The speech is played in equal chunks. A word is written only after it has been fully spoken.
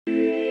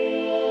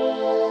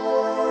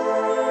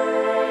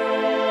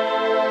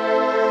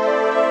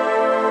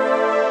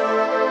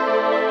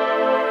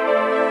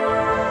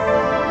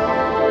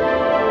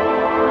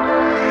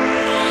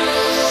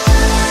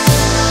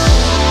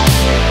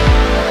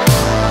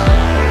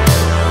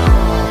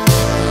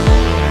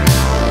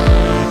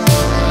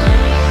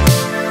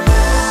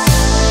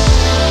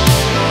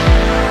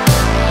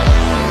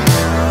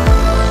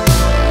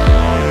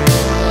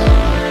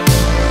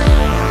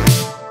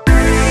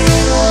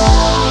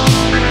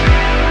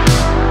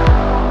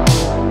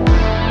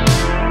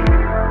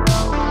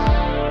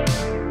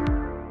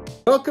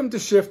to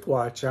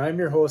ShiftWatch. I'm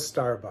your host,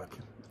 Starbuck.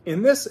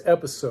 In this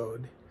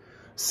episode,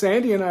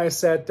 Sandy and I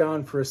sat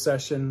down for a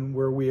session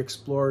where we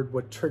explored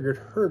what triggered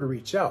her to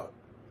reach out.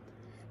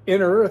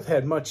 Inner Earth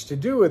had much to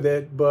do with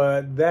it,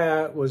 but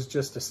that was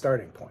just a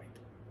starting point.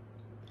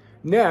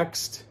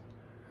 Next,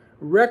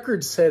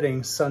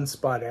 record-setting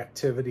sunspot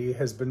activity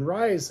has been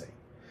rising,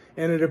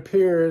 and it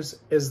appears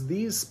as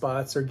these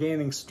spots are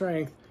gaining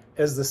strength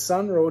as the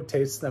sun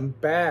rotates them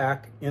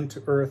back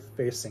into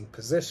Earth-facing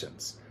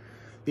positions.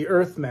 The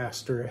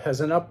Earthmaster has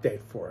an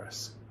update for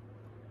us.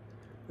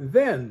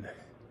 Then,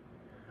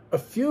 a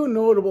few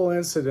notable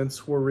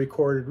incidents were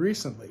recorded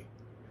recently.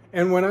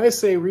 And when I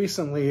say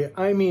recently,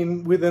 I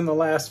mean within the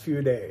last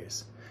few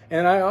days.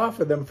 And I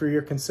offer them for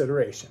your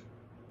consideration.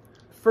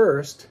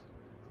 First,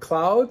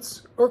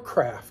 clouds or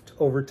craft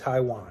over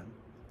Taiwan.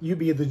 You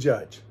be the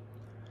judge.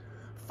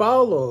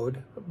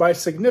 Followed by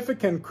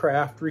significant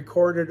craft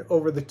recorded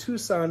over the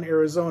Tucson,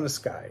 Arizona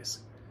skies.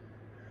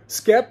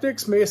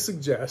 Skeptics may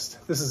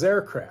suggest this is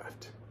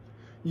aircraft.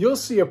 You'll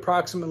see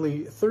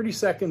approximately 30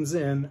 seconds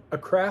in a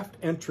craft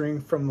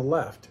entering from the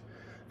left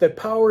that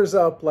powers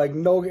up like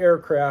no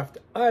aircraft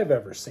I've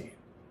ever seen.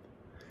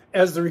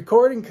 As the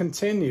recording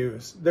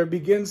continues, there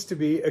begins to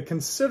be a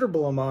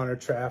considerable amount of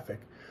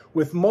traffic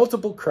with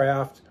multiple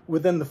craft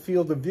within the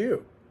field of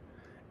view.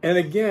 And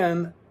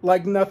again,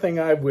 like nothing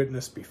I've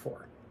witnessed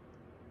before.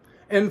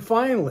 And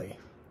finally,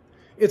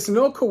 it's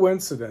no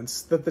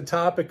coincidence that the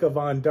topic of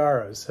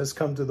Andaras has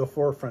come to the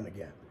forefront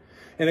again.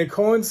 And it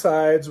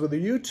coincides with a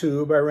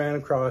YouTube I ran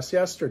across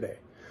yesterday.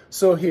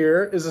 So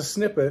here is a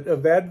snippet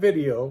of that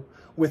video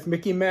with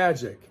Mickey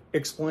Magic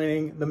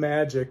explaining the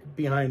magic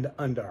behind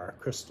Andara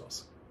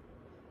crystals.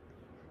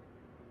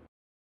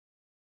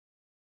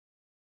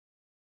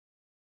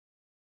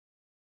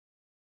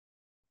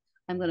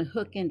 I'm going to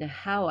hook into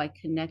how I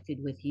connected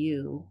with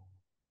you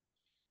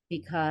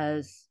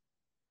because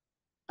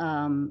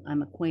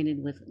I'm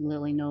acquainted with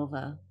Lily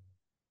Nova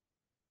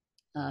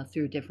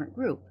through a different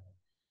group.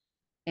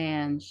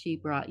 And she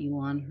brought you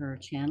on her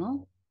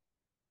channel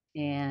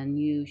and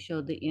you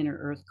showed the Inner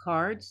Earth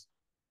cards.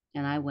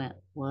 And I went,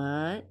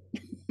 what?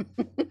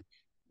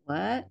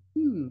 What?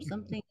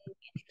 Something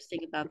interesting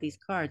about these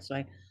cards. So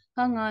I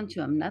hung on to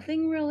them.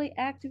 Nothing really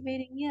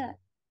activating yet.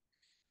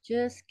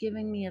 Just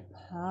giving me a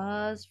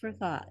pause for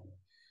thought.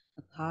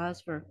 A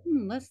pause for,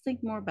 let's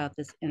think more about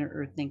this Inner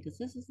Earth thing, because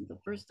this isn't the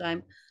first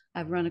time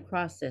I've run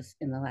across this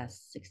in the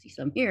last 60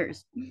 some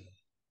years.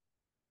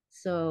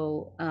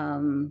 So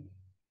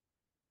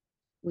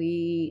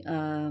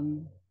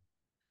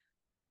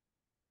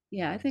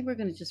yeah, I think we're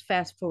going to just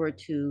fast forward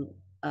to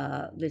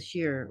this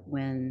year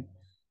when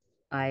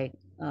I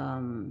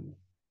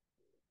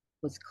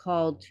was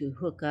called to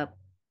hook up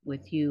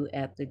with you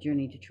at the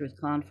Journey to Truth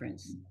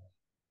conference.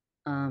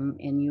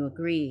 And you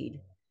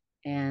agreed.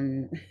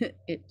 And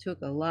it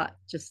took a lot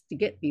just to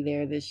get me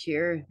there this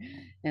year.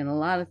 And a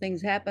lot of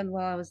things happened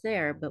while I was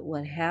there. But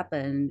what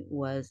happened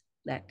was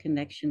that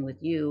connection with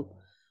you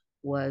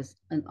was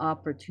an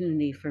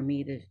opportunity for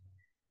me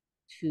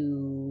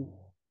to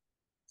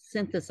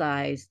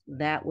synthesize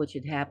that which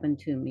had happened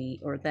to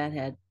me, or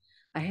I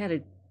had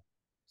a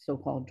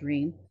so-called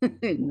dream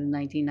in the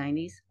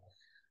 1990s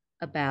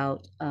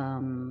about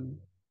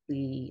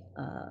the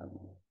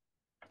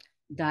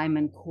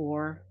diamond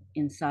core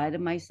inside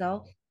of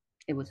myself.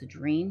 It was a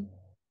dream.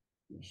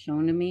 It was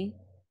shown to me.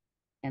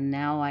 And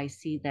now I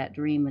see that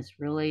dream as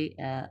really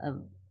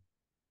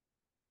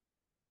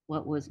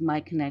what was my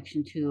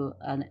connection to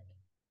an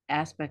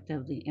aspect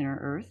of the Inner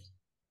Earth.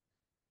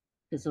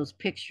 Because those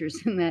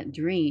pictures in that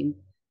dream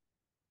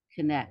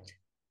connect.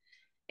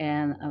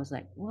 And I was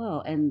like, whoa.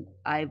 And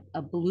a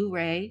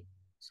Blu-ray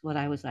is what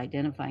I was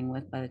identifying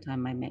with by the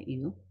time I met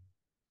you.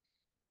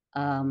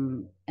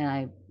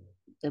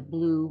 The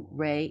blue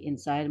ray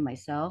inside of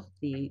myself,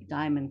 the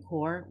diamond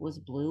core was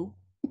blue.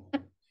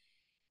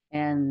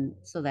 And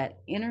so that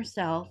inner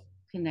self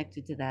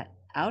connected to that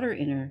outer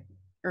inner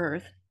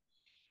earth.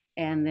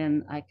 And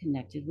then I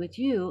connected with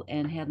you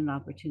and had an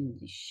opportunity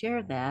to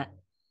share that.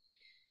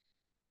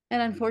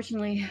 And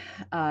unfortunately,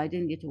 I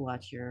didn't get to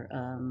watch your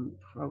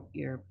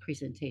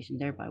presentation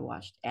there, but I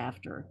watched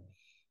after.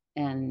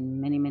 And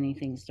many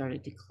things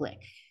started to click.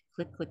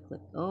 Click, click,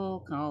 click.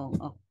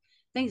 Oh.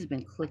 Things have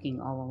been clicking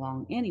all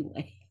along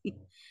anyway.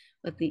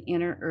 But the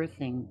Inner Earth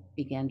thing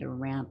began to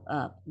ramp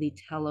up. The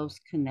telos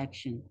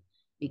connection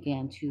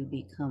began to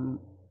become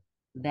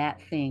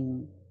that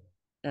thing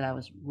that I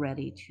was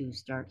ready to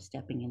start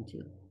stepping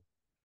into.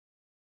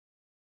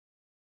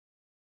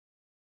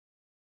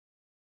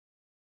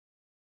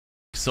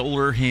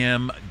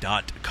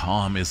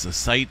 Solarham.com is the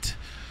site.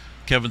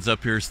 Kevin's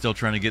up here still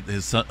trying to get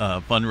his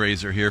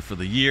fundraiser here for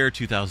the year,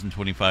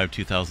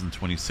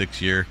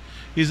 2025-2026 year.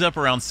 He's up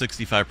around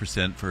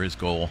 65% for his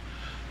goal.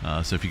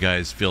 So if you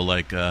guys feel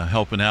like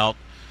helping out,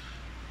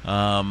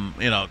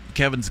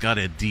 Kevin's got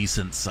a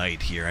decent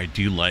site here. I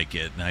do like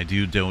it, and I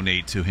do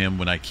donate to him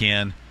when I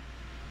can.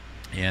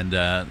 And,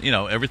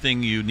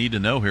 everything you need to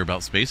know here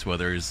about space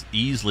weather is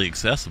easily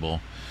accessible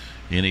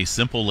in a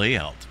simple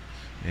layout.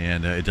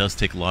 And it does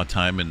take a lot of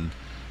time and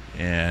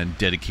and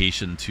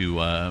dedication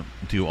to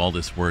do all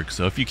this work.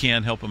 So if you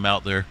can, help him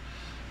out there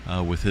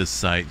with his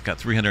site. Got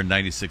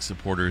 396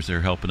 supporters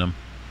there helping him.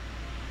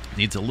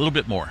 Needs a little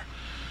bit more.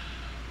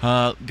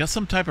 Got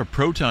some type of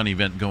proton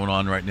event going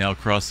on right now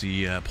across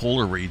the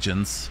polar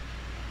regions.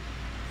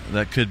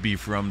 That could be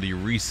from the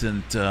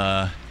recent, we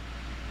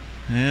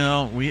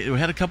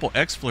had a couple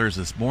X flares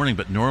this morning,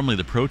 but normally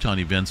the proton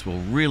events will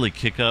really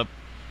kick up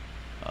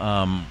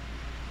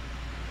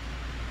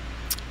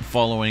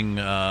following,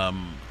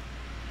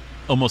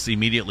 almost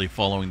immediately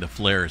following the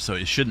flare. So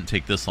it shouldn't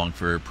take this long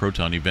for a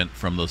proton event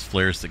from those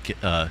flares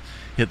to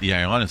hit the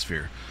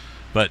ionosphere.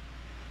 But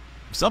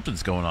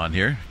something's going on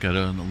here. Got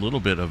a little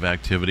bit of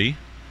activity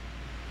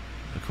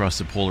across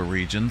the polar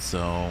region,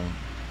 so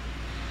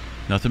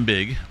nothing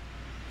big.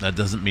 That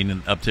doesn't mean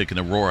an uptick in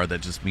aurora. That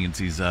just means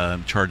these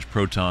charged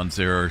protons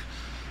there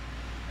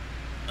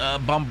are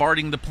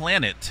bombarding the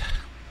planet.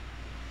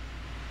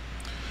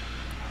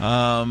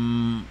 A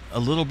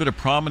little bit of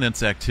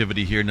prominence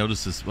activity here.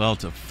 Notice as well,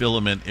 it's a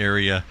filament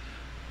area.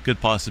 Good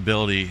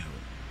possibility.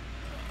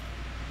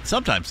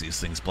 Sometimes these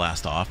things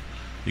blast off.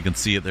 You can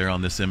see it there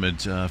on this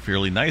image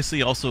fairly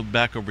nicely. Also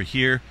back over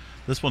here,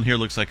 this one here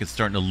looks like it's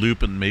starting to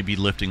loop and maybe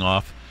lifting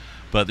off.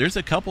 But there's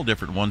a couple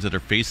different ones that are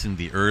facing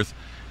the Earth,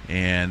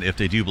 and if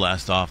they do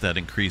blast off, that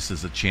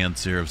increases the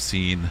chance there of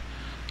seeing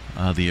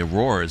the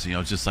auroras,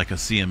 just like a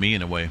CME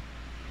in a way.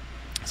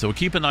 So we'll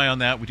keep an eye on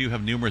that. We do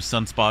have numerous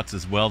sunspots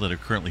as well that are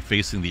currently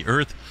facing the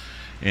Earth,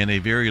 and a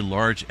very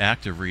large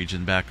active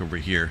region back over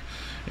here.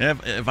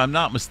 And if I'm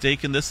not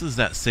mistaken, this is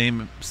that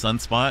same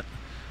sunspot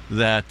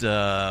that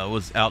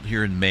was out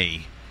here in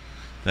May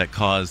that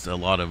caused a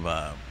lot of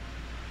a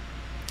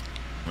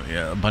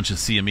bunch of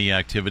CME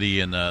activity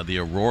and the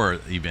aurora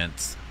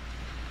events,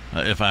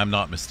 if I'm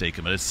not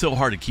mistaken. But it's so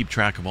hard to keep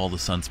track of all the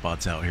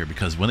sunspots out here,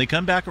 because when they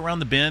come back around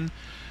the bend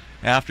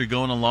after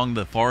going along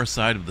the far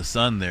side of the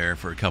sun there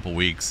for a couple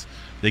weeks,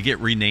 they get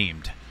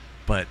renamed.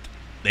 But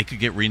they could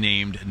get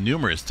renamed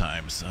numerous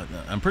times.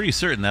 I'm pretty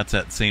certain that's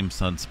that same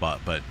sunspot,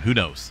 but who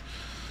knows?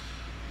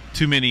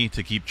 Too many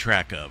to keep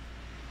track of.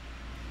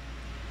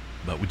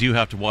 But we do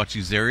have to watch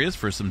these areas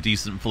for some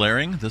decent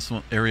flaring. This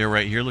one area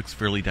right here looks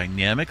fairly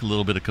dynamic. A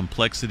little bit of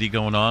complexity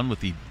going on with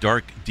the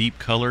dark, deep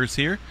colors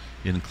here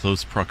in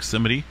close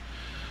proximity.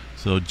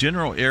 So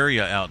general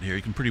area out here,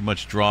 you can pretty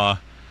much draw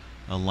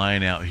a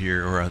line out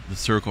here, or the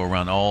circle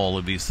around all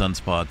of these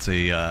sunspots.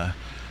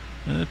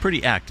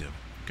 Pretty active.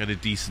 Got a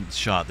decent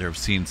shot there of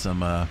seeing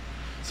some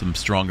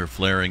stronger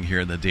flaring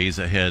here in the days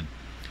ahead.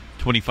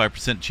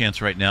 25% chance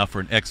right now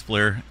for an X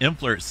flare, M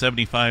flare at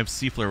 75,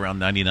 C flare around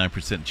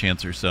 99%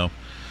 chance or so.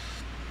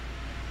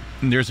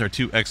 And there's our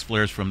two X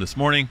flares from this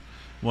morning,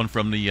 one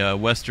from the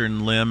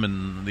western limb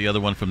and the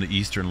other one from the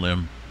eastern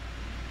limb.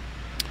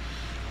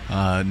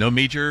 No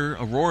major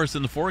auroras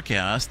in the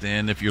forecast,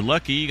 and if you're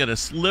lucky, you got a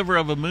sliver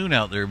of a moon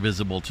out there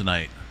visible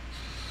tonight,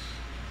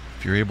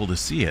 if you're able to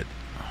see it.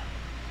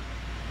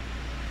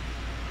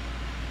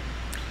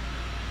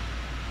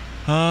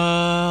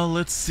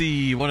 Let's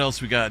see what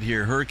else we got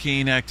here.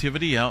 Hurricane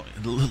activity out.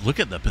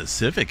 Look at the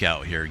Pacific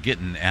out here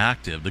getting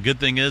active. The good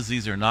thing is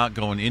these are not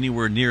going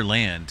anywhere near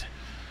land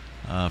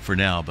for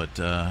now, but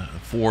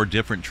 4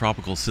 different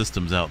tropical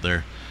systems out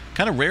there.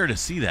 Kind of rare to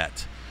see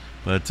that,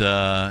 but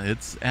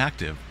it's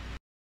active.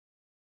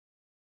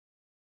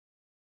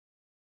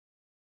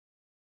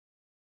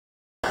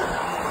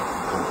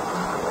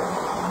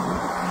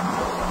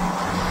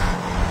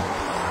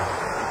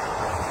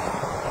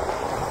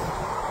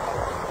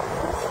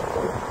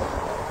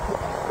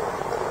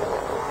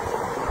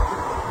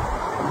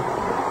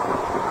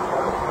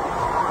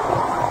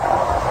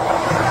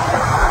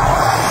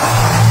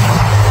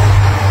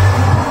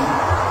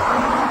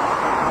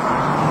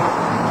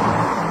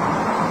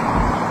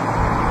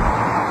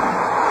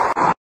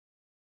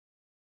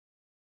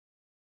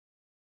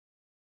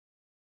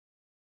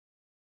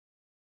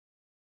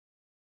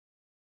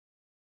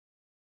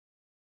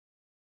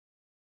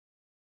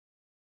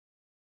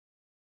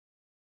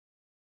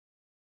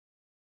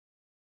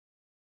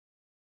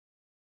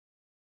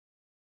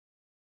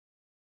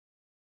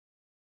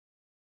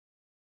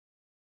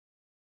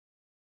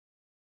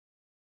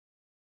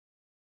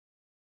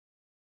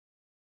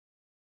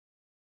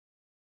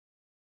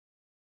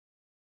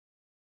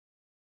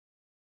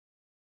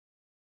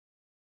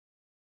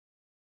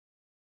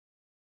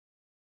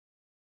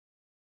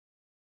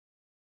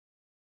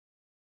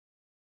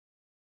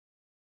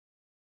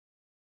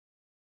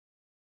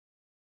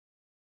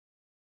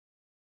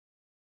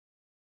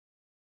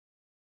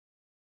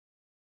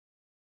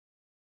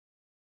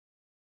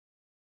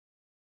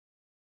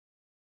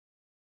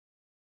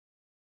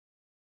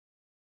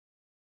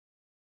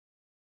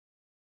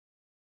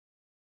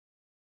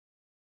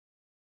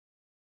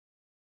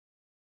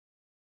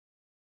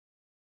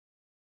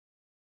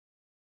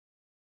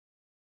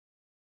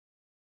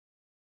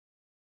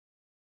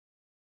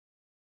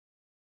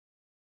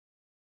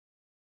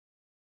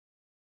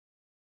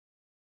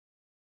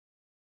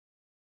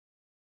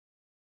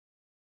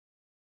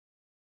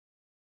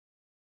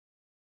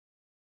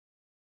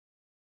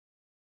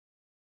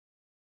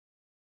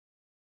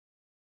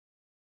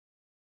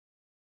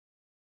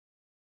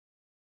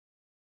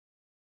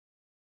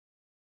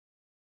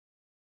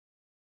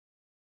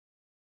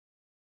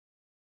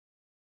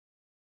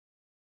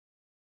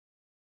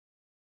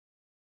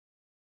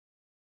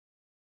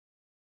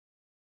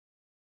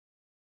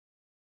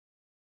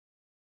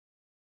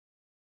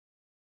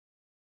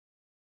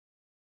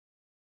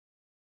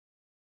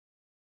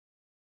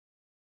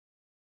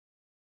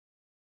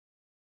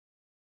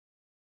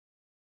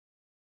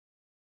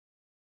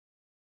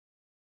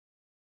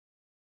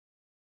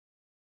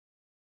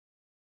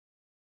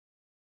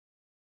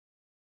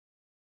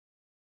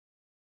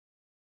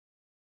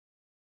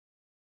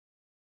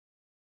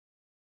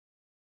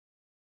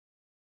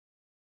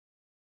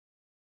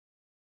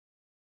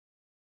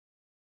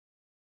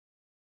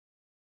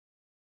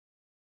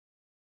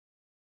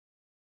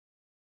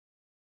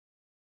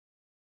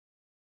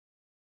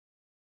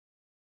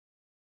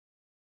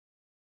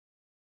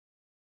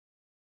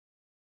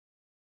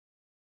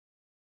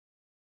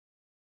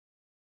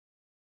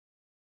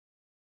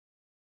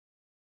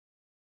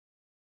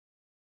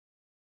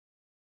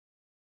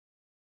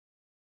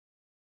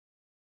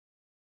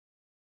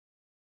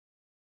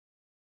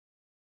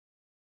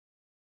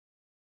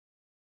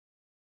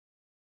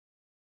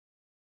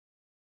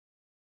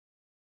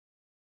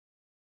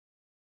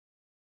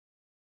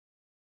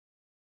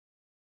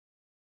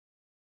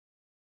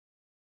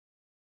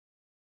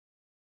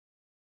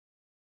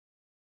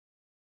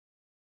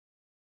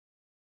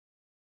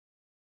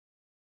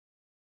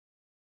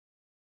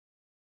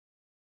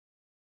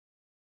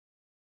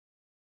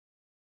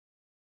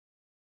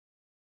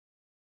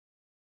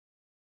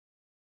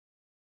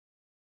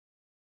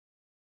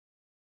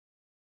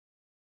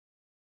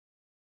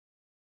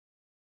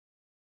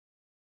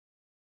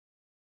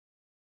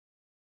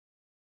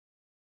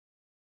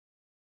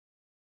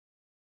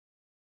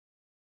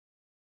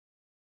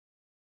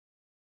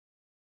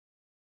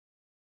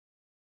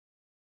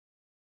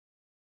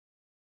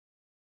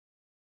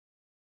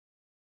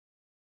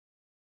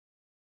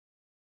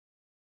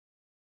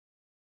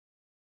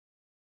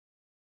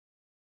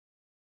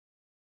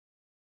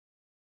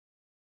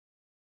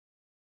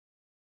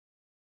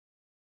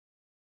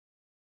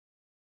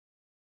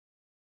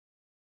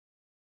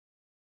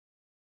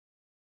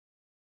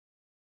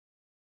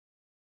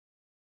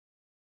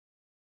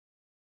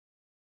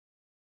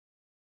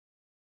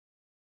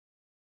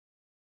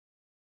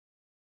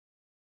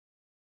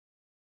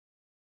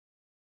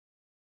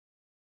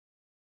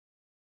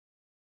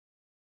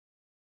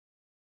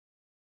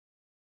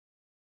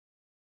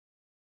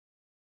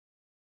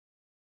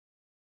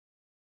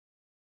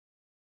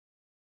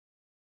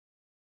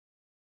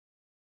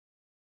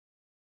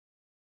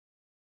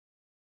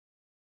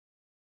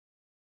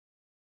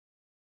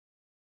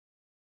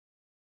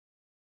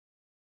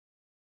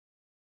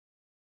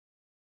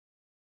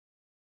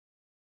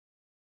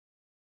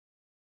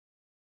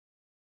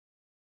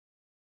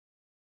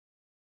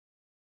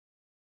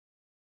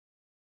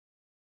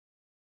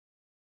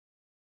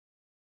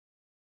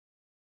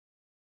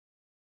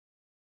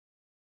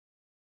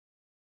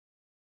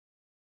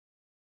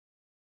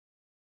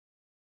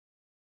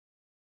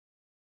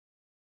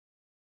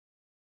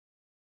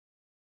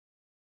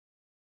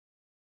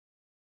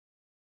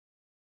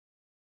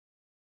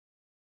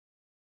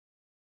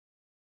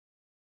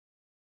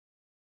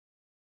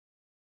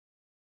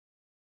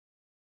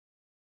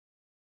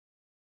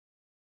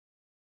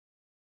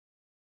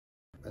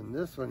 And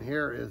this one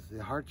here is the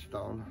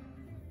Heartstone.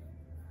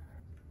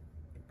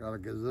 Got a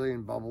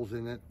gazillion bubbles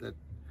in it that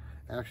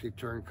actually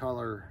turn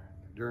color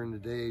during the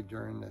day,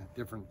 during the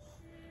different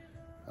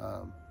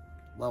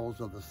levels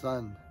of the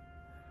sun.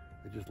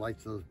 It just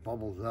lights those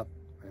bubbles up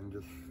and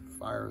just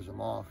fires them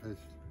off.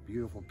 It's a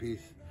beautiful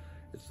piece.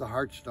 It's the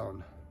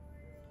Heartstone.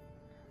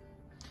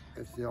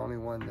 It's the only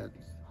one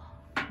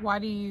that's... Why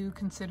do you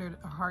consider it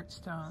a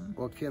Heartstone?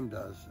 Well, Kim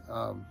does.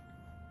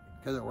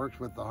 Because it works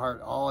with the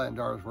heart. All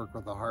Andaras work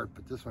with the heart,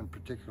 but this one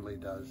particularly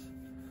does.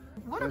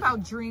 What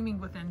about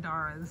dreaming with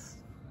Andaras?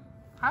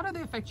 How do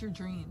they affect your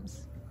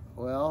dreams?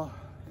 Well,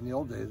 in the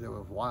old days it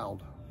was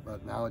wild,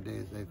 but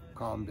nowadays they've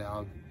calmed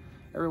down.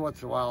 Every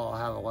once in a while I'll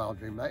have a wild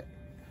dream.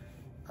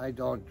 I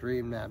don't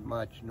dream that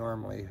much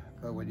normally,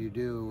 but when you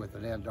do with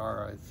an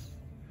Andara, it's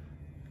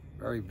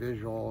very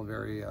visual,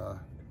 very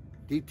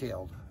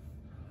detailed,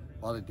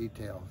 a lot of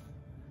detail.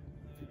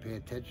 If you pay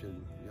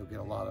attention, you'll get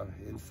a lot of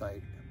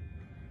insight.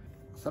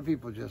 Some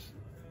people just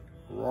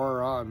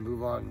roar on,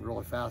 move on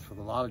really fast with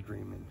a lot of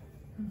dreaming.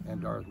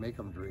 Andaras make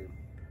them dream.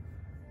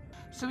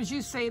 So as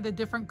you say, the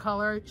different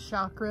color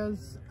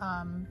chakras,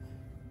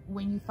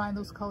 when you find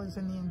those colors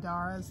in the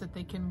Andaras that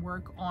they can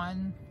work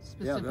on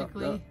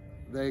specifically? Yeah,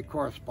 they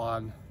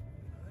correspond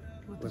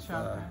with with the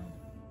chakra.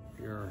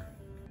 your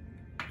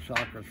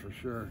chakras for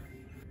sure.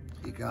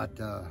 You got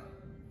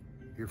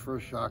your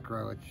first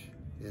chakra, which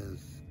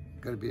is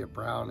going to be a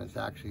brown. It's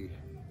actually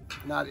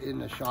not in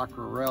the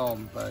chakra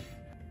realm, but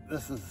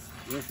this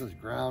is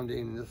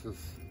grounding. This is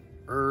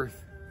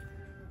earth.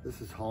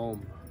 This is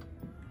home.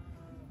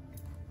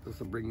 This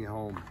will bring you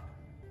home.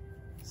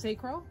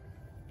 Sacral?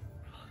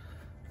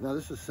 No,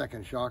 this is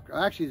second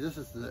chakra. Actually, this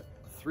is the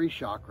 3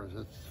 chakras.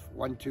 It's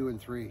 1, 2, and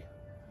 3.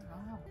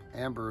 Wow.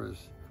 Amber is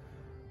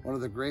one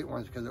of the great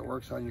ones because it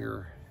works on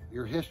your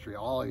history,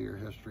 all of your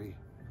history.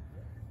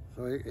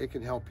 So it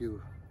can help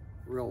you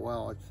real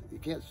well. You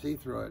can't see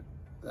through it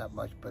that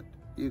much, but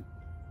you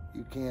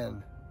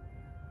can.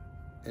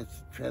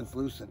 It's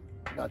translucent,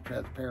 not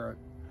transparent.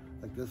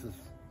 Like this is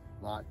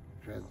not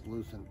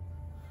translucent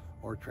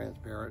or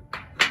transparent.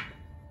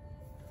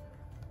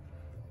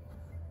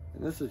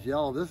 And this is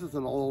yellow. This is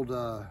an old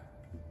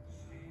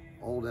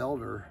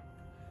elder.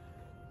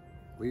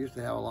 We used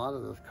to have a lot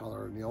of this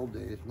color in the old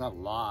days. Not a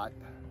lot.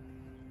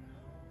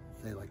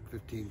 Say like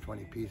 15,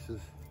 20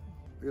 pieces.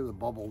 Look at the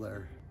bubble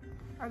there.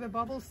 Are the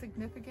bubbles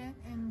significant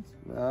in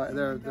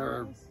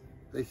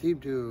they seem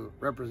to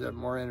represent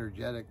more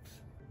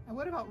energetics. And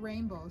what about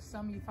rainbows?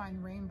 Some you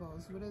find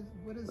rainbows.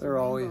 What is They're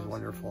always rainbows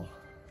wonderful. mean?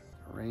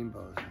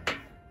 Rainbows.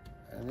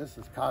 And this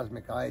is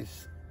cosmic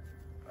ice.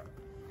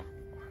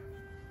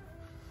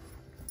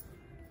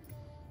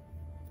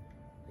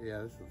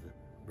 Yeah, this is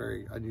a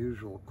very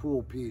unusual,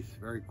 cool piece.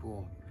 Very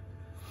cool.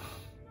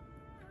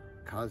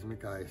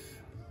 Cosmic ice.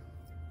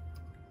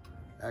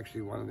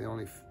 Actually, one of the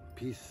only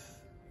pieces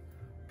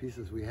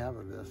we have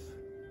of this.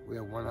 We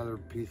have one other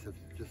piece that's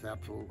just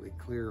absolutely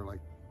clear,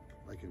 like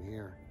in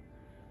here.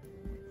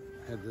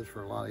 Had this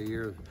for a lot of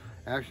years.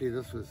 Actually,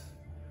 this was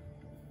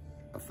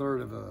a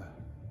third of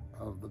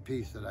the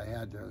piece that I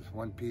had. There was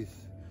one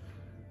piece,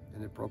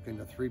 and it broke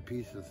into 3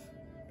 pieces.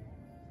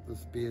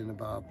 This being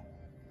about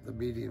the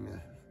medium,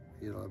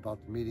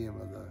 about the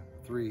medium of the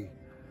 3.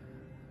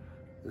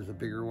 There's a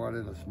bigger one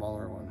and a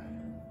smaller one.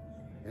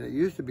 And it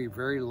used to be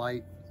very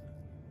light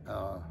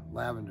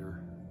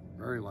lavender,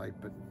 very light,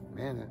 but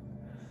man,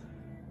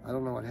 I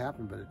don't know what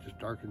happened, but it just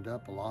darkened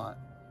up a lot.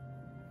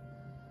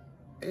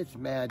 It's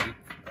magic.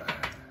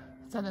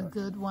 Is that a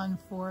good one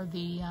for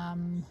the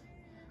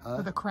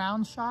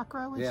crown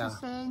chakra, would you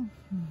say?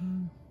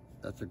 Mm-hmm.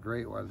 That's a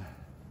great one.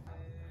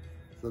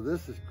 So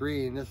this is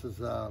green. This is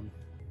the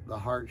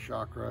heart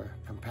chakra,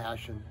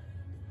 compassion.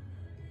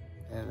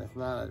 And it's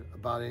not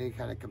about any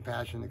kind of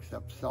compassion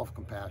except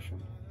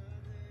self-compassion.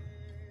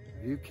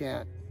 If you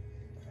can't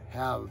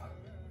have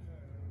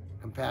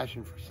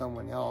compassion for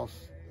someone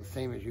else the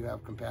same as you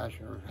have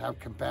compassion, or have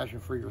compassion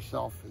for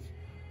yourself as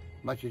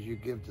much as you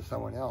give to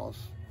someone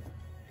else,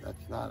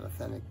 that's not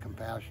authentic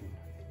compassion.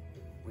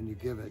 When you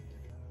give it,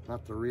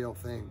 not the real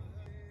thing.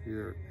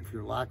 If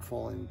you're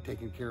lackful in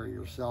taking care of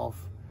yourself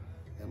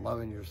and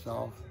loving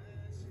yourself,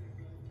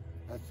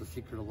 that's the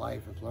secret of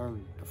life, is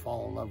learn to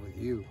fall in love with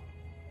you,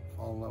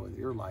 fall in love with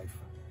your life,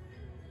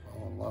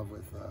 fall in love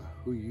with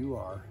who you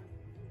are,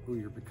 who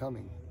you're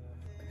becoming,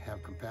 and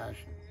have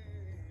compassion.